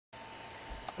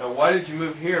Now, why did you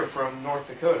move here from North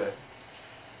Dakota?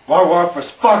 My wife was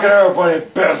fucking everybody in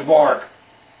Bismarck.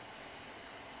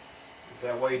 Is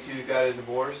that why you two got a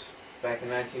divorce back in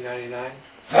 1999?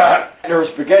 That and her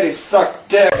spaghetti sucked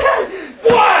dick.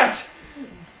 What?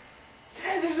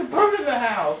 Dad, there's a bird in the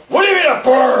house. What do you mean a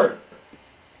bird?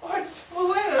 Oh, I just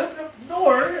flew in up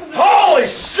north. Holy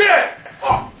shit!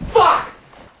 Oh, fuck!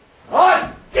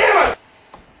 God damn it!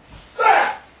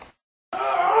 That!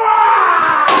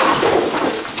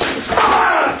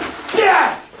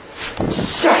 Yeah!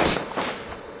 Shit!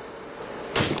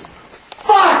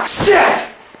 Fuck! Shit!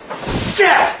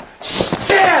 Shit!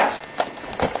 Shit!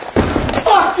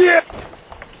 Fuck you!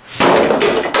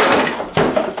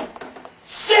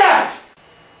 Shit!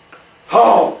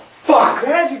 Oh, fuck!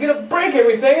 Dad, you're gonna break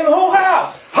everything in the whole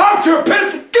house. I'm too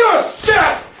pissed to give a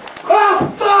shit!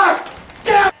 Oh, fuck!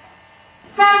 Damn!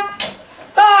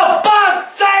 Oh, Bob,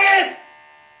 say it!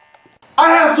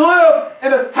 I have to live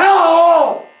in this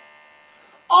hellhole!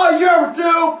 All you ever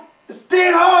do is stay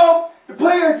at home and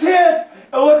play your tits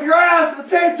and look your ass at the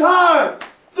same time!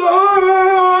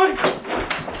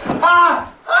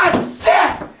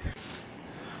 Shit!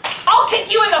 I'll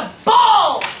kick you in the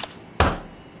balls!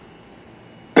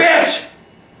 Bitch!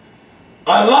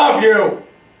 I love you!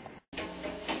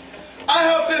 I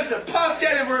hope this is the Puff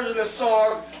Daddy version of the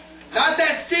song, not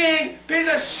that Sting piece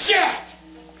of shit!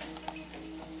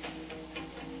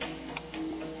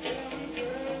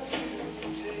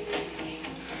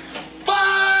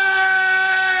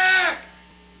 Fuck!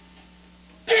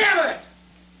 Damn it!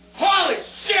 Holy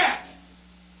shit!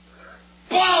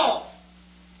 Balls!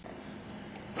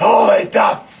 Holy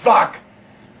the fuck!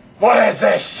 What is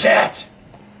this shit?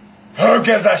 Who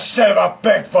gives a shit about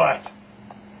Bigfoot?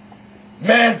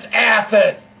 Men's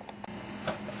asses!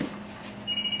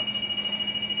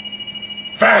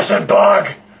 Fashion bug!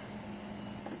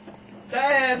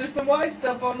 Dad, there's some white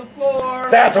stuff on the floor.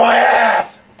 That's my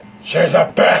ass! She's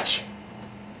a bitch!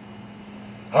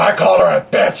 I called her a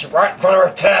bitch right in front of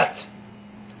her tits!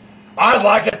 I'd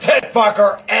like to tit fuck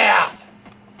her ass!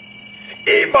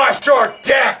 Eat my short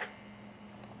dick!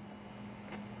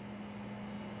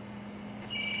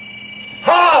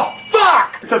 Oh,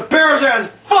 fuck! It's embarrassing as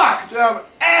fuck to have an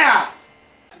ass!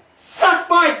 Suck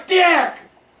my dick!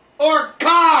 Or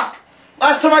cock!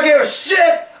 Last time I gave a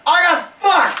shit, I got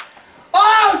fucked!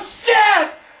 Oh,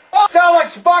 shit! Oh, sound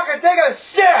like Chewbacca taking a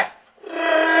shit!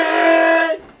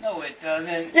 No, it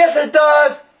doesn't. Yes, it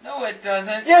does! No, it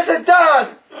doesn't. Yes, it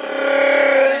does!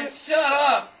 Dad, shut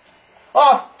up.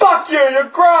 Oh, fuck you! You're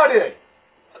grounded!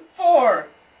 What for?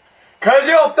 Cause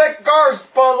you don't think garbage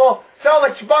disposal sounds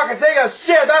like Chewbacca taking a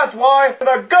shit, that's why!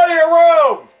 Now go to your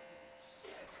room!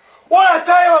 What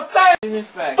did I tell you to say? Give this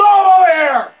back. Throw him over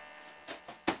here!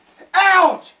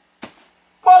 Ouch!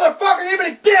 Motherfucker, you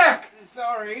been a dick!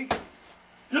 Sorry.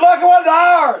 You're lucky one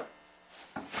hard!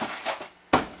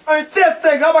 I mean this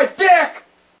thing, not my dick!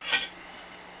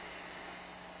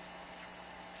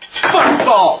 Fuck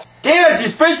balls! Damn it,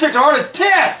 these fish sticks are hard as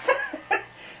tits!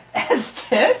 As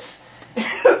tits?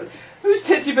 Whose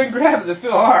tits you been grabbing that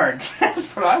feel hard? That's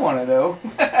what I want to know.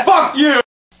 Fuck you!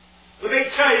 Let me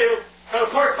tell you how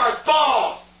to park my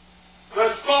balls!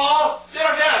 This ball, they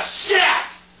don't get a shit!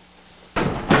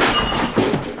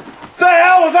 The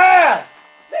hell was that?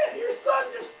 Man, your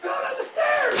son just fell down the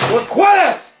stairs. Well,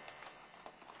 quit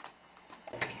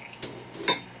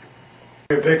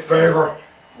it! A big favor.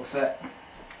 What's that?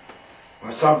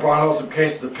 My son brought home some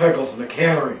cases of pickles from the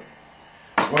cannery.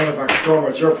 I was wondering if I could throw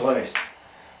them at your place.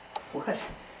 What?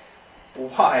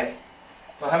 Why?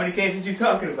 Well, how many cases you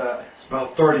talking about? It's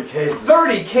about 30 cases.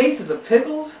 30 cases of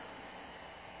pickles?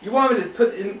 You want me to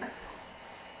put in...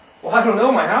 Well, I don't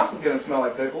know. My house is going to smell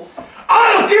like pickles.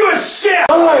 I don't give a shit!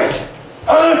 Alright!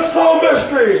 Unsolved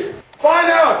mysteries! Find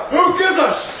out who gives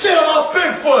a shit about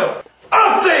Bigfoot!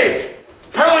 Update!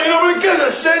 Apparently nobody gives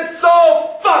a shit,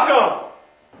 so fuck 'em!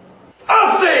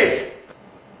 Update!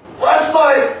 Last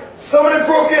night, somebody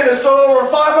broke in and stole over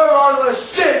 $500 worth of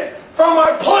shit from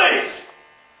my place!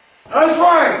 That's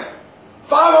right!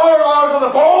 $500 worth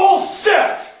of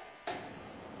bullshit!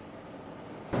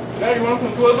 Dad, you want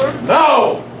some Twizzlers?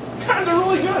 No! God, they're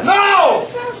really good. No!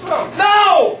 Have some.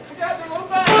 No! I got them on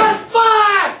back.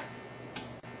 Fuck!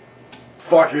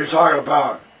 Fuck are you talking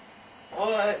about?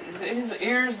 Well, his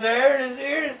ear's there, and his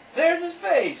ear, there's his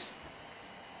face.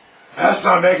 That's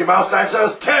not Mickey Mouse, that's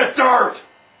just tit dirt!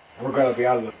 We're gonna be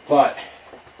out of the butt.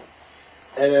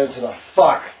 And into the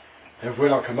fuck if we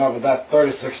don't come up with that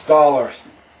 $36.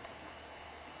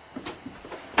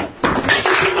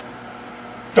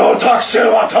 Don't talk shit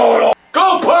about Total!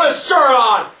 Go put a shirt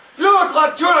on! You look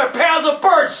like 200 pounds of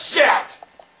bird shit!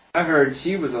 I heard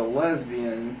she was a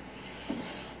lesbian.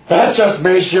 That's just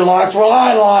me. She likes what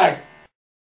I like.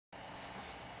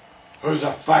 Who's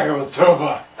a faggot with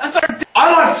tuba? That's our.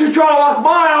 I like to try to lock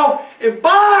mile and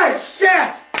buy shit.